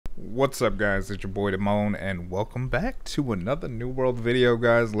What's up, guys? It's your boy Damone, and welcome back to another New World video,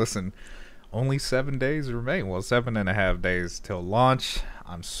 guys. Listen, only 7 days remain. Well, 7.5 days till launch.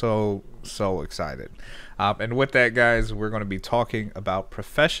 I'm so excited. And with that, guys, we're going to be talking about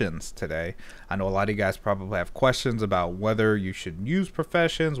professions today. I know a lot of you guys probably have questions about whether you should use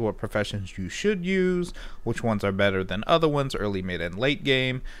professions, what professions you should use, which ones are better than other ones, early, mid, and late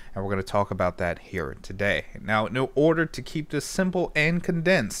game. And we're going to talk about that here today. Now, in order to keep this simple and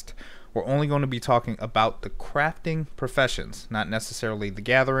condensed, we're only going to be talking about the crafting professions, not necessarily the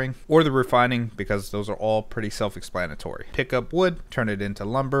gathering or the refining, because those are all pretty self-explanatory. Pick up wood, turn it into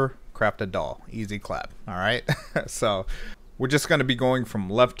lumber, craft a doll. Easy clap. All right. So we're just going to be going from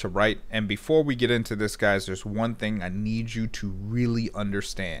left to right. And before we get into this, guys, there's one thing I need you to really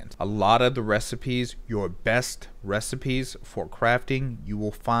understand. A lot of the recipes, your best recipes for crafting, you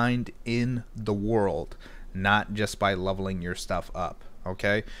will find in the world, not just by leveling your stuff up.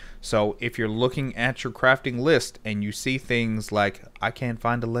 Okay, so if you're looking at your crafting list and you see things like, I can't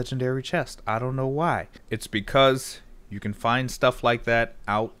find a legendary chest, I don't know why, it's because you can find stuff like that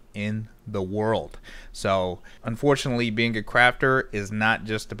out in the world. So unfortunately, being a crafter is not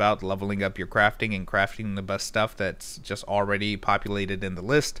just about leveling up your crafting and crafting the best stuff that's just already populated in the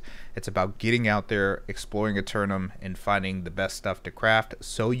list. It's about getting out there, exploring Aeternum, and finding the best stuff to craft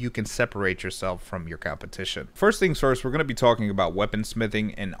so you can separate yourself from your competition. First things first, we're going to be talking about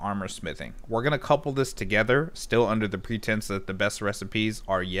weaponsmithing and armor smithing. We're going to couple this together, still under the pretense that the best recipes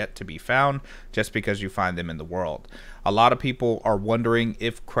are yet to be found, just because you find them in the world. A lot of people are wondering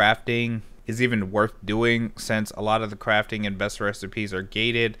if crafting is even worth doing, since a lot of the crafting and best recipes are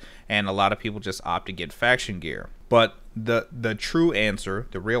gated and a lot of people just opt to get faction gear. But the true answer,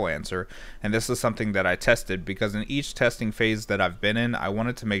 the real answer, and this is something that I tested, because in each testing phase that I've been in, I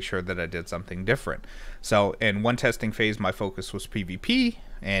wanted to make sure that I did something different. So in one testing phase, my focus was PvP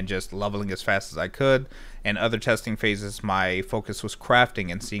and just leveling as fast as I could. And other testing phases, my focus was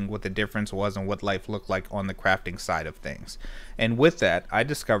crafting and seeing what the difference was and what life looked like on the crafting side of things. And with that, I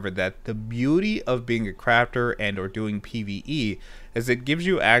discovered that the beauty of being a crafter and or doing PvE is it gives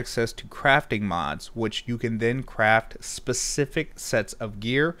you access to crafting mods, which you can then craft specific sets of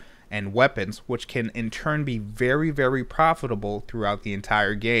gear and weapons, which can in turn be very profitable throughout the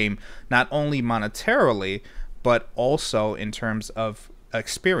entire game, not only monetarily, but also in terms of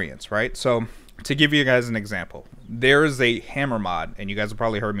experience, right? So to give you guys an example, there is a hammer mod, and you guys have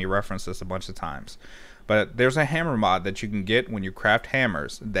probably heard me reference this a bunch of times, but there's a hammer mod that you can get when you craft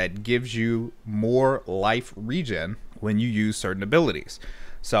hammers that gives you more life regen when you use certain abilities.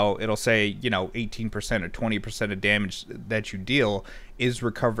 So it'll say, you know, 18% or 20% of damage that you deal is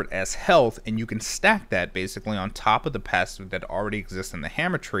recovered as health, and you can stack that basically on top of the passive that already exists in the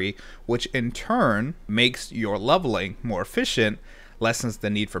hammer tree, which in turn makes your leveling more efficient, lessens the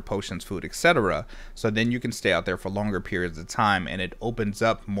need for potions, food, etc. So then you can stay out there for longer periods of time, and it opens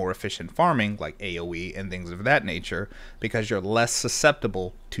up more efficient farming like AoE and things of that nature, because you're less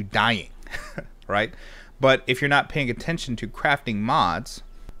susceptible to dying, right? But if you're not paying attention to crafting mods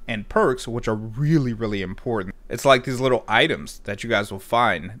and perks, which are really important, it's like these little items that you guys will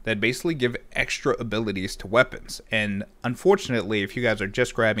find that basically give extra abilities to weapons. And unfortunately, if you guys are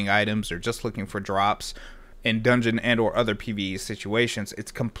just grabbing items or just looking for drops in dungeon and or other PvE situations,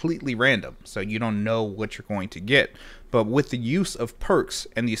 it's completely random, so you don't know what you're going to get. But with the use of perks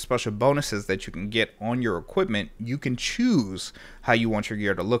and the special bonuses that you can get on your equipment, you can choose how you want your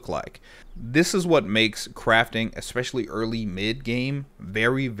gear to look like. This is what makes crafting, especially early mid game,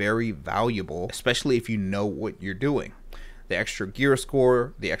 very valuable, especially if you know what you're doing. The extra gear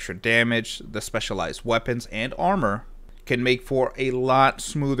score, the extra damage, the specialized weapons and armor can make for a lot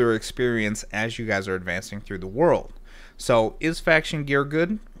smoother experience as you guys are advancing through the world. So is faction gear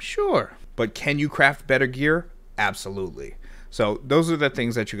good? Sure. But can you craft better gear? Absolutely. So those are the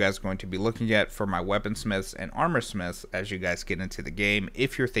things that you guys are going to be looking at for my weaponsmiths and armor smiths as you guys get into the game,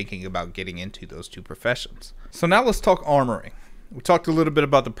 if you're thinking about getting into those two professions. So now let's talk armoring. We talked a little bit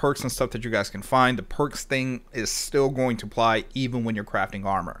about the perks and stuff that you guys can find. The perks thing is still going to apply even when you're crafting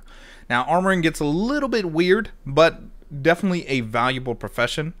armor. Now armoring gets a little bit weird, but definitely a valuable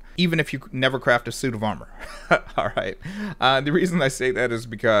profession, even if you never craft a suit of armor. All right. The reason I say that is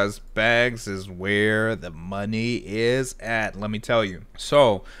because bags is where the money is at, let me tell you.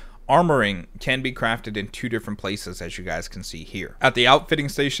 So armoring can be crafted in two different places, as you guys can see here. At the outfitting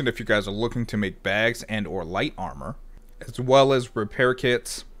station, if you guys are looking to make bags and or light armor, as well as repair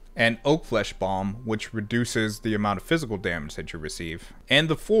kits and oak flesh balm, which reduces the amount of physical damage that you receive, and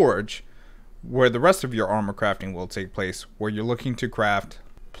the forge, where the rest of your armor crafting will take place, where you're looking to craft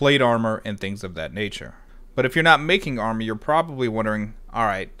plate armor and things of that nature. But if you're not making armor, you're probably wondering, All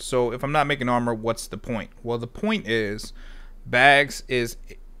right, so if I'm not making armor, what's the point? Well, the point is bags is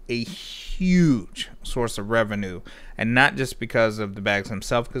a huge source of revenue, and not just because of the bags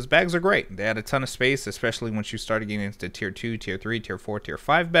themselves, because bags are great. They add a ton of space, especially once you start getting into tier 2, tier 3, tier 4, tier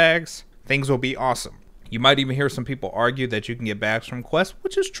 5 bags. Things will be awesome. You might even hear some people argue that you can get bags from quests,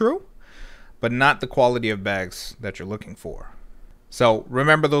 which is true, but not the quality of bags that you're looking for. So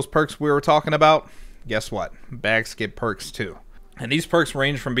remember those perks we were talking about? Guess what? Bags get perks too. And these perks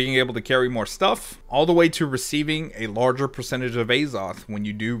range from being able to carry more stuff all the way to receiving a larger percentage of Azoth when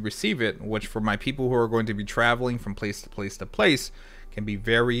you do receive it, which for my people who are going to be traveling from place to place to place can be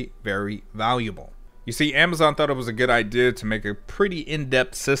very, very valuable. You see, Amazon thought it was a good idea to make a pretty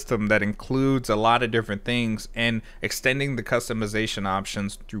in-depth system that includes a lot of different things and extending the customization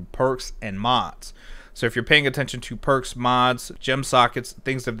options through perks and mods. So if you're paying attention to perks, mods, gem sockets,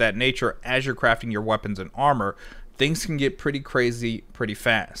 things of that nature as you're crafting your weapons and armor, things can get pretty crazy pretty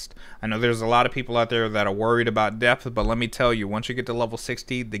fast. I know there's a lot of people out there that are worried about depth, but let me tell you, once you get to level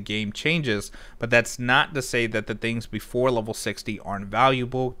 60, the game changes. But that's not to say that the things before level 60 aren't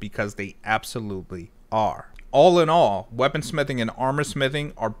valuable, because they absolutely are. All in all, weaponsmithing and armor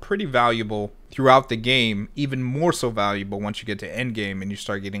smithing are pretty valuable throughout the game, even more so valuable once you get to endgame and you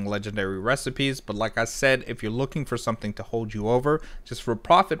start getting legendary recipes. But like I said, if you're looking for something to hold you over, just for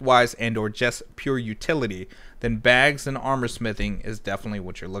profit wise and or just pure utility, then bags and armor smithing is definitely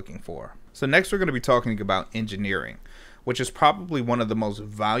what you're looking for. So next we're going to be talking about engineering, which is probably one of the most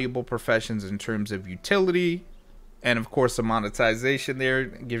valuable professions in terms of utility. And of course, the monetization there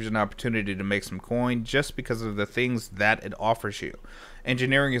gives you an opportunity to make some coin just because of the things that it offers you.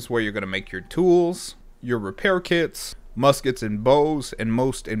 Engineering is where you're going to make your tools, your repair kits, muskets and bows, and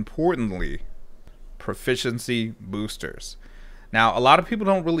most importantly, proficiency boosters. Now, a lot of people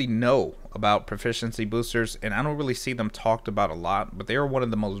don't really know about proficiency boosters, and I don't really see them talked about a lot, but they are one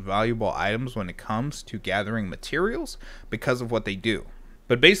of the most valuable items when it comes to gathering materials because of what they do.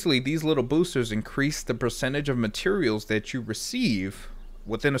 But basically, these little boosters increase the percentage of materials that you receive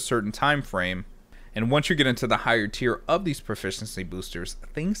within a certain time frame. And once you get into the higher tier of these proficiency boosters,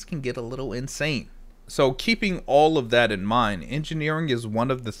 things can get a little insane. So keeping all of that in mind, engineering is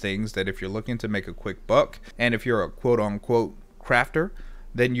one of the things that if you're looking to make a quick buck, and if you're a quote-unquote crafter,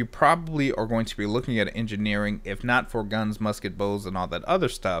 then you probably are going to be looking at engineering, if not for guns, musket, bows, and all that other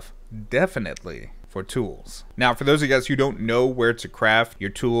stuff, definitely for tools. Now, for those of you guys who don't know where to craft your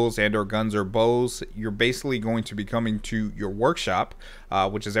tools and or guns or bows, you're basically going to be coming to your workshop,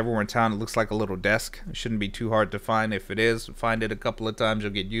 which is everywhere in town. It looks like a little desk. It shouldn't be too hard to find. If it is, find it a couple of times,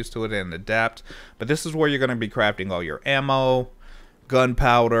 you'll get used to it and adapt. But this is where you're going to be crafting all your ammo,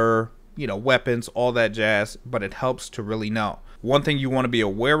 gunpowder, you know, weapons, all that jazz, but it helps to really know. One thing you want to be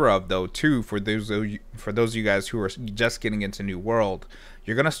aware of, though, too, for those of you guys who are just getting into New World,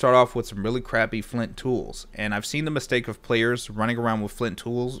 you're going to start off with some really crappy flint tools. And I've seen the mistake of players running around with flint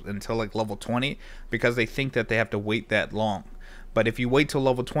tools until like level 20 because they think that they have to wait that long. But if you wait till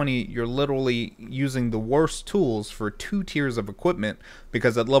level 20, you're literally using the worst tools for 2 tiers of equipment,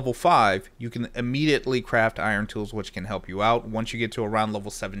 because at level 5, you can immediately craft iron tools, which can help you out. Once you get to around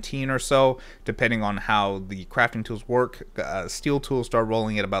level 17 or so, depending on how the crafting tools work, steel tools start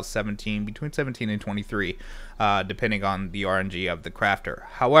rolling at about 17, between 17 and 23, depending on the RNG of the crafter.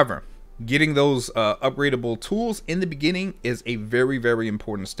 However, getting those upgradable tools in the beginning is a very, very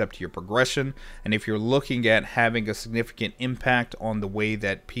important step to your progression. And if you're looking at having a significant impact on the way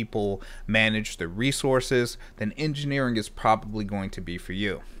that people manage their resources, then engineering is probably going to be for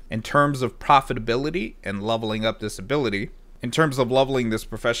you. In terms of profitability and leveling up this ability, in terms of leveling this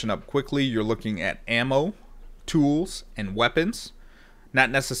profession up quickly, you're looking at ammo, tools, and weapons. Not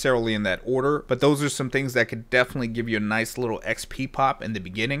necessarily in that order, but those are some things that could definitely give you a nice little XP pop in the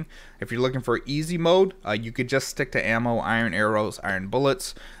beginning. If you're looking for easy mode, you could just stick to ammo, iron arrows, iron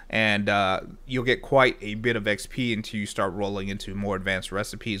bullets, and you'll get quite a bit of XP until you start rolling into more advanced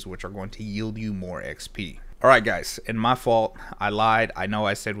recipes, which are going to yield you more XP. Alright guys, and my fault, I lied. I know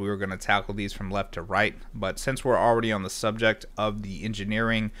I said we were going to tackle these from left to right, but since we're already on the subject of the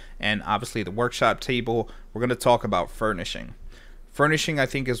engineering and obviously the workshop table, we're going to talk about furnishing. Furnishing, I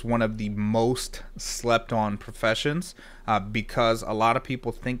think, is one of the most slept on professions because a lot of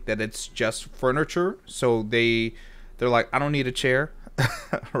people think that it's just furniture. So they're like, I don't need a chair,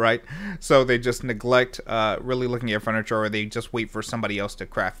 right? So they just neglect really looking at furniture, or they just wait for somebody else to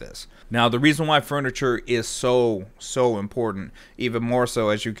craft this. Now, the reason why furniture is so important, even more so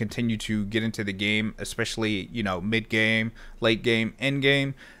as you continue to get into the game, especially, you know, mid-game, late game, end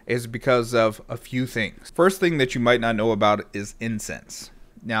game, is because of a few things. First thing that you might not know about is incense.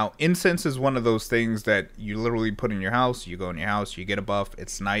 Now, incense is one of those things that you literally put in your house. You go in your house, you get a buff.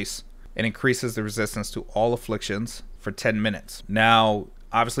 It's nice. It increases the resistance to all afflictions for 10 minutes. Now,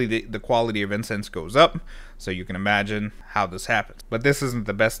 obviously, the quality of incense goes up, so you can imagine how this happens. But this isn't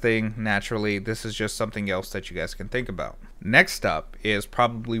the best thing, naturally. This is just something else that you guys can think about. Next up is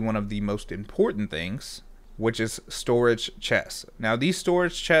probably one of the most important things, which is storage chests. Now, these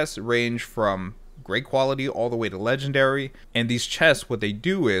storage chests range from great quality all the way to legendary, and these chests, what they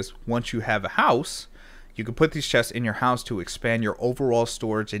do is, once you have a house, you can put these chests in your house to expand your overall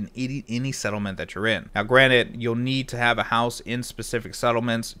storage in any settlement that you're in. Now, granted, you'll need to have a house in specific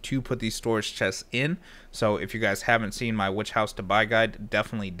settlements to put these storage chests in. So if you guys haven't seen my which house to buy guide,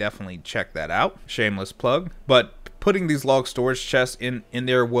 definitely check that out. Shameless plug. But putting these log storage chests in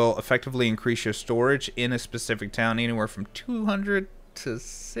there will effectively increase your storage in a specific town anywhere from 200 to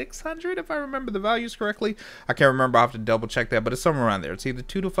 600, if I remember the values correctly. I can't remember. I have to double check that, but it's somewhere around there. It's either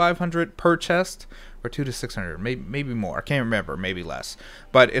 200 to 500 per chest or 200 to 600, maybe more. I can't remember, maybe less,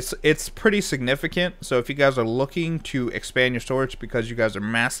 but it's pretty significant. So if you guys are looking to expand your storage because you guys are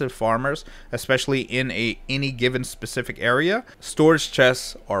massive farmers, especially in any given specific area, storage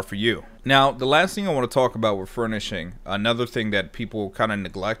chests are for you. Now, the last thing I want to talk about with furnishing, another thing that people kind of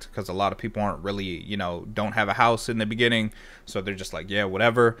neglect because a lot of people aren't really, you know, don't have a house in the beginning, so they're just like, yeah,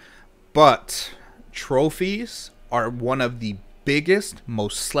 whatever. But trophies are one of the biggest,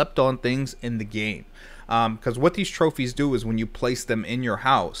 most slept on things in the game. Because what these trophies do is when you place them in your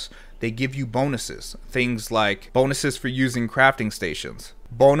house, they give you bonuses. Things like bonuses for using crafting stations,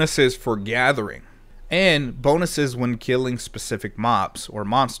 bonuses for gathering, and bonuses when killing specific mobs or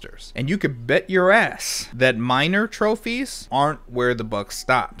monsters. And you could bet your ass that minor trophies aren't where the buck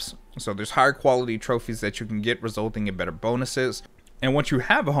stops. So there's higher quality trophies that you can get, resulting in better bonuses. And once you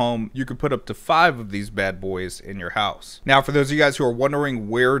have a home, you can put up to 5 of these bad boys in your house. Now, for those of you guys who are wondering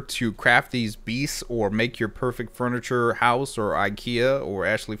where to craft these beasts or make your perfect furniture house or IKEA or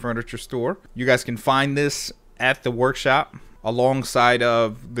Ashley Furniture Store, you guys can find this at the workshop alongside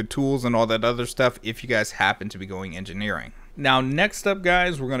of the tools and all that other stuff if you guys happen to be going engineering. Now, next up,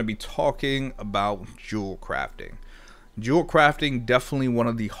 guys, we're going to be talking about jewel crafting. Jewel crafting, definitely one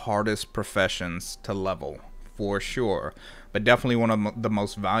of the hardest professions to level, for sure, but definitely one of the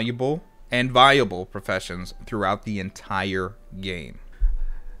most valuable and viable professions throughout the entire game.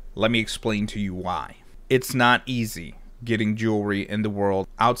 Let me explain to you why. It's not easy getting jewelry in the world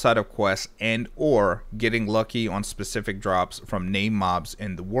outside of quests and or getting lucky on specific drops from name mobs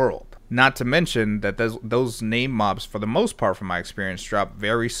in the world. Not to mention that those name mobs, for the most part from my experience, drop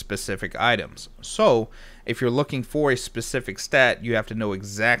very specific items. So if you're looking for a specific stat, you have to know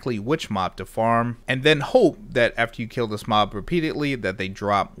exactly which mob to farm and then hope that after you kill this mob repeatedly that they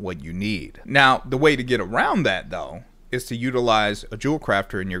drop what you need. Now, the way to get around that, though, is to utilize a jewel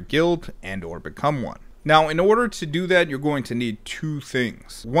crafter in your guild and or become one. Now, in order to do that, you're going to need 2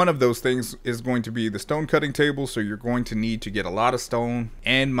 things. One of those things is going to be the stone cutting table, so you're going to need to get a lot of stone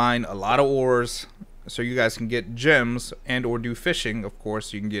and mine a lot of ores so you guys can get gems and or do fishing. Of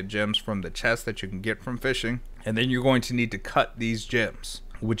course, you can get gems from the chest that you can get from fishing, and then you're going to need to cut these gems,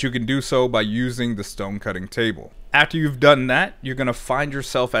 which you can do so by using the stone cutting table. After you've done that, you're going to find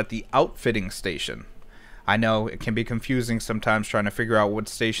yourself at the outfitting station. I know it can be confusing sometimes trying to figure out what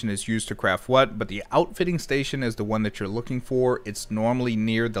station is used to craft what, but the outfitting station is the one that you're looking for. It's normally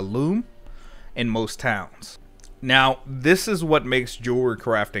near the loom in most towns. Now, this is what makes jewelry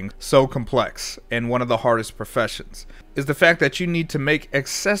crafting so complex and one of the hardest professions, is the fact that you need to make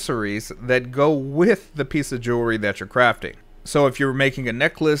accessories that go with the piece of jewelry that you're crafting. So if you're making a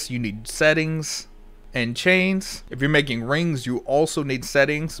necklace, you need settings and chains. If you're making rings, you also need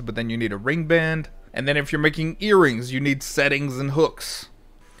settings, but then you need a ring band. And then if you're making earrings, you need settings and hooks.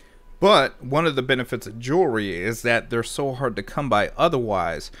 But one of the benefits of jewelry is that they're so hard to come by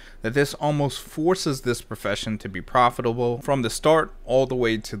otherwise that this almost forces this profession to be profitable from the start all the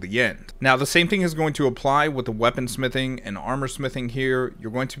way to the end. Now, the same thing is going to apply with the weaponsmithing and armor smithing here.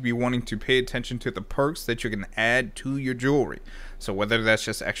 You're going to be wanting to pay attention to the perks that you can add to your jewelry. So whether that's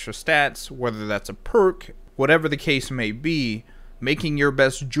just extra stats, whether that's a perk, whatever the case may be, making your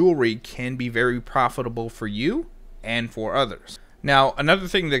best jewelry can be very profitable for you and for others. Now, another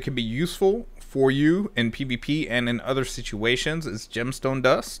thing that can be useful for you in PvP and in other situations is gemstone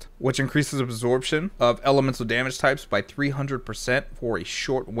dust, which increases absorption of elemental damage types by 300% for a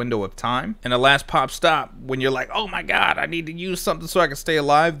short window of time. And the last pop stop, when you're like, oh my god, I need to use something so I can stay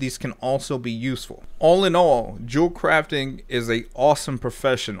alive, these can also be useful. All in all, jewel crafting is an awesome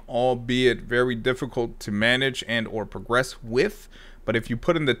profession, albeit very difficult to manage and or progress with. But if you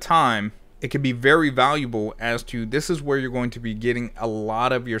put in the time, it can be very valuable as to this is where you're going to be getting a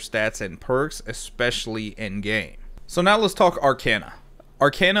lot of your stats and perks, especially in game. So now let's talk Arcana.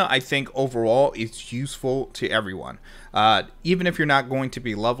 Arcana, I think overall is useful to everyone. Even if you're not going to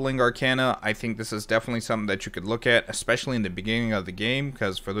be leveling Arcana, I think this is definitely something that you could look at, especially in the beginning of the game,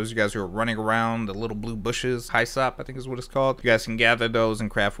 because for those of you guys who are running around the little blue bushes, Hyssop I think is what it's called, you guys can gather those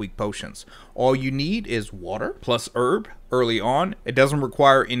and craft weak potions. All you need is water plus herb early on. It doesn't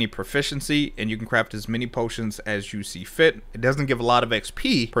require any proficiency, and you can craft as many potions as you see fit. It doesn't give a lot of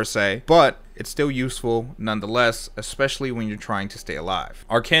XP per se, but it's still useful nonetheless, especially when you're trying to stay alive.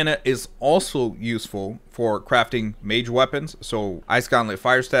 Arcana is also useful for crafting mage weapons, so Ice Gauntlet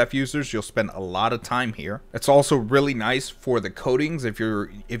Fire Staff users, you'll spend a lot of time here. It's also really nice for the coatings if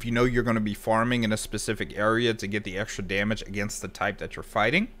you know you're going to be farming in a specific area to get the extra damage against the type that you're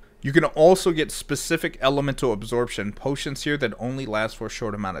fighting. You can also get specific elemental absorption potions here that only last for a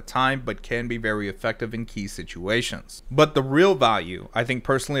short amount of time, but can be very effective in key situations. But the real value, I think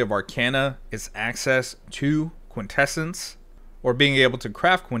personally, of Arcana is access to Quintessence, or being able to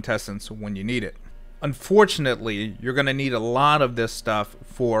craft Quintessence when you need it. Unfortunately, you're going to need a lot of this stuff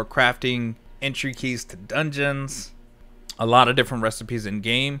for crafting entry keys to dungeons, a lot of different recipes in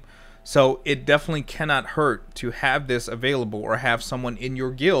game. So it definitely cannot hurt to have this available, or have someone in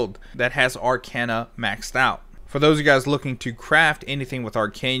your guild that has Arcana maxed out. For those of you guys looking to craft anything with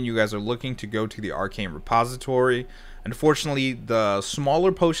Arcane, you guys are looking to go to the Arcane repository. Unfortunately, the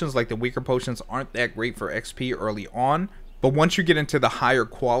smaller potions, like the weaker potions, aren't that great for XP early on. But once you get into the higher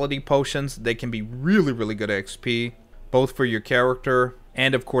quality potions, they can be really, really good at XP, both for your character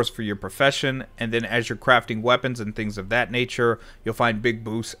and of course for your profession. And then as you're crafting weapons and things of that nature, you'll find big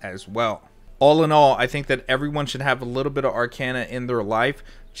boosts as well. All in all, I think that everyone should have a little bit of Arcana in their life,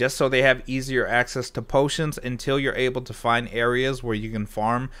 just so they have easier access to potions until you're able to find areas where you can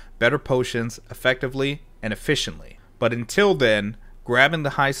farm better potions effectively and efficiently. But until then, grabbing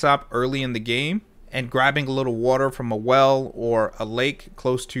the Hyssop early in the game and grabbing a little water from a well or a lake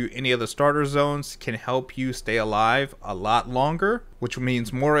close to any of the starter zones can help you stay alive a lot longer, which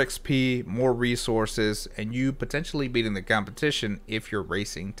means more XP, more resources, and you potentially beating the competition if you're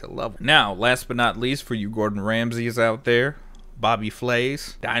racing to level. Now, last but not least, for you Gordon Ramsays out there, Bobby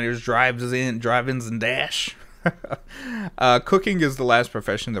Flays, Diners, Drive-ins, and Dash. Cooking is the last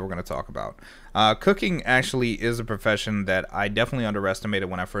profession that we're going to talk about. Cooking actually is a profession that I definitely underestimated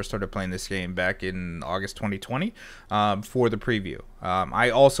when I first started playing this game back in August 2020 for the preview.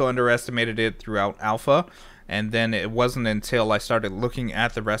 I also underestimated it throughout alpha, and then it wasn't until I started looking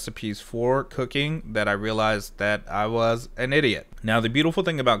at the recipes for cooking that I realized that I was an idiot. Now, the beautiful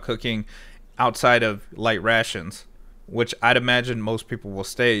thing about cooking, outside of light rations, which I'd imagine most people will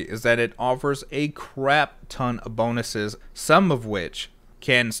stay, is that it offers a crap ton of bonuses, some of which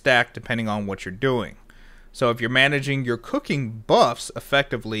can stack depending on what you're doing. So if you're managing your cooking buffs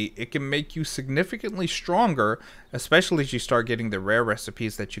effectively, it can make you significantly stronger, especially as you start getting the rare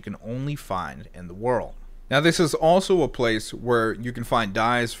recipes that you can only find in the world. Now, this is also a place where you can find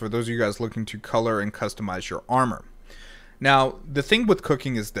dyes for those of you guys looking to color and customize your armor. Now, the thing with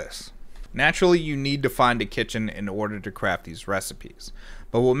cooking is this. Naturally, you need to find a kitchen in order to craft these recipes.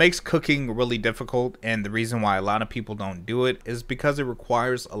 But what makes cooking really difficult, and the reason why a lot of people don't do it, is because it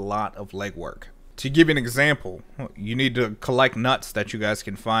requires a lot of legwork. To give you an example, you need to collect nuts that you guys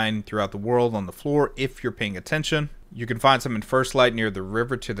can find throughout the world on the floor if you're paying attention. You can find some in First Light near the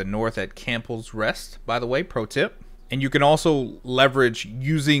river to the north at Campbell's Rest, by the way, pro tip. And you can also leverage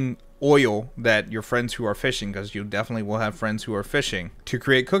using oil that your friends who are fishing, because you definitely will have friends who are fishing, to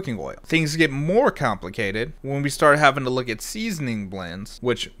create cooking oil. Things get more complicated when we start having to look at seasoning blends,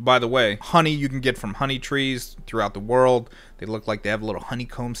 which, by the way, honey you can get from honey trees throughout the world. They look like they have a little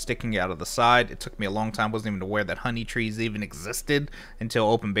honeycomb sticking out of the side. It took me a long time, wasn't even aware that honey trees even existed until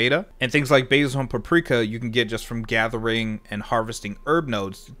open beta. And things like basil and paprika you can get just from gathering and harvesting herb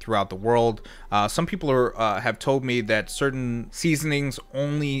nodes throughout the world. Some people have told me that certain seasonings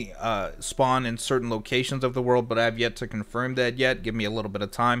only spawn in certain locations of the world, but I have yet to confirm that yet. Give me a little bit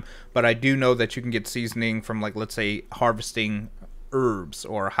of time. But I do know that you can get seasoning from, like, let's say, harvesting herbs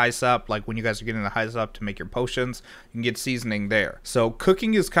or hyssop, like when you guys are getting the hyssop to make your potions, you can get seasoning there. So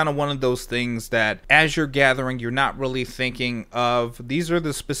cooking is kind of one of those things that as you're gathering, you're not really thinking of these are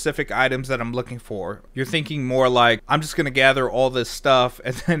the specific items that I'm looking for. You're thinking more like, I'm just going to gather all this stuff,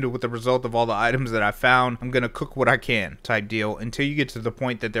 and then with the result of all the items that I found, I'm going to cook what I can type deal, until you get to the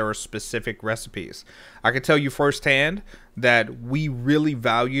point that there are specific recipes. I can tell you firsthand that we really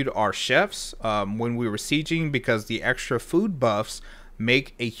valued our chefs when we were sieging, because the extra food buffs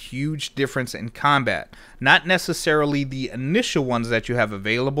make a huge difference in combat. Not necessarily the initial ones that you have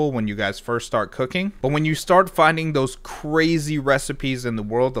available when you guys first start cooking, but when you start finding those crazy recipes in the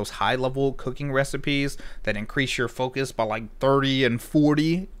world, those high-level cooking recipes that increase your focus by like 30 and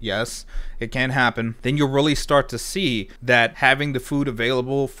 40, yes, it can happen, then you'll really start to see that having the food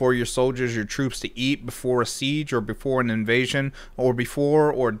available for your soldiers, your troops to eat before a siege or before an invasion or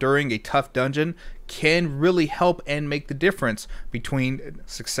before or during a tough dungeon can really help and make the difference between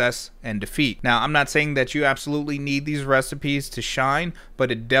success and defeat. Now, I'm not saying that you absolutely need these recipes to shine, but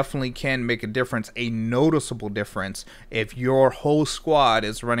it definitely can make a difference, a noticeable difference, if your whole squad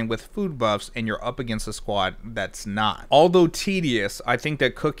is running with food buffs and you're up against a squad that's not. Although tedious, I think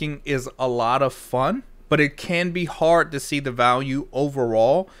that cooking is a lot of fun, but it can be hard to see the value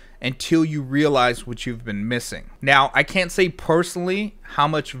overall until you realize what you've been missing. Now, I can't say personally how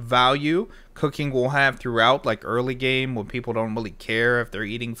much value cooking will have throughout, like early game, when people don't really care if they're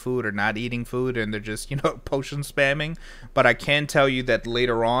eating food or not eating food and they're just, potion spamming. But I can tell you that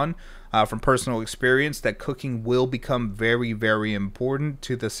later on, from personal experience, that cooking will become very, very important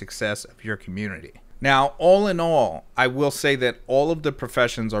to the success of your community. Now, all in all, I will say that all of the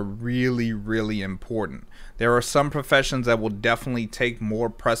professions are really, really important. There are some professions that will definitely take more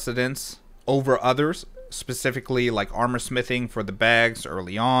precedence over others, specifically like armor smithing for the bags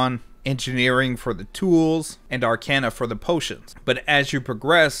early on, engineering for the tools, and arcana for the potions. But as you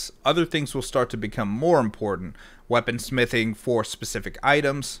progress, other things will start to become more important. Weaponsmithing for specific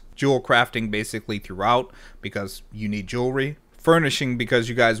items, jewel crafting basically throughout because you need jewelry, furnishing because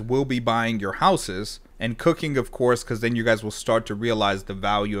you guys will be buying your houses, and cooking, of course, because then you guys will start to realize the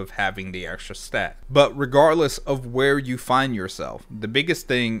value of having the extra stat. But regardless of where you find yourself, the biggest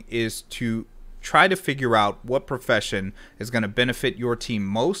thing is to try to figure out what profession is going to benefit your team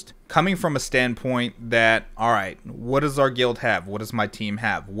most, coming from a standpoint that, all right, what does our guild have? What does my team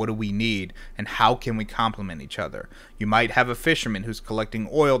have? What do we need? And how can we complement each other? You might have a fisherman who's collecting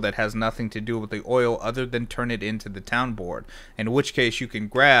oil that has nothing to do with the oil other than turn it into the town board, in which case you can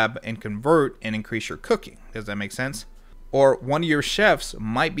grab and convert and increase your cooking. Does that make sense? Or one of your chefs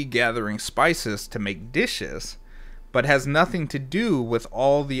might be gathering spices to make dishes, but has nothing to do with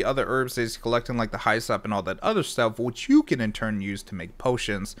all the other herbs that he's collecting, like the hyssop and all that other stuff, which you can in turn use to make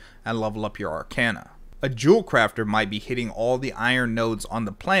potions and level up your arcana. A jewel crafter might be hitting all the iron nodes on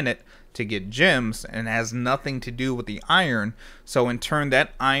the planet to get gems and has nothing to do with the iron, so in turn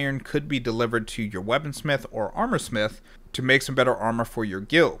that iron could be delivered to your weaponsmith or armorsmith to make some better armor for your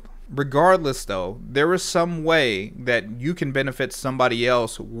guild. Regardless though, there is some way that you can benefit somebody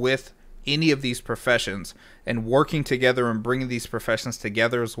else with any of these professions, and working together and bringing these professions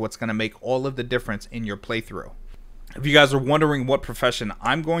together is what's going to make all of the difference in your playthrough. If you guys are wondering what profession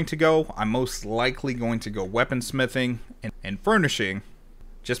I'm going to go, I'm most likely going to go weaponsmithing and furnishing,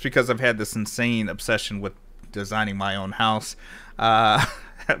 just because I've had this insane obsession with designing my own house.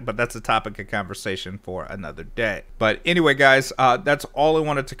 But that's a topic of conversation for another day. But anyway, guys, that's all I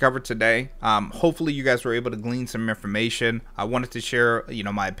wanted to cover today. Hopefully you guys were able to glean some information. I wanted to share,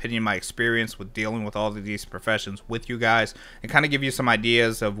 my opinion, my experience with dealing with all of these professions with you guys, and kind of give you some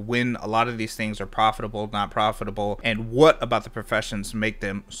ideas of when a lot of these things are profitable, not profitable, and what about the professions make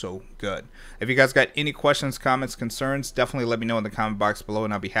them so good. If you guys got any questions, comments, concerns, definitely let me know in the comment box below,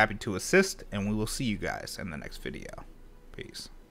 and I'll be happy to assist, and we will see you guys in the next video. Peace.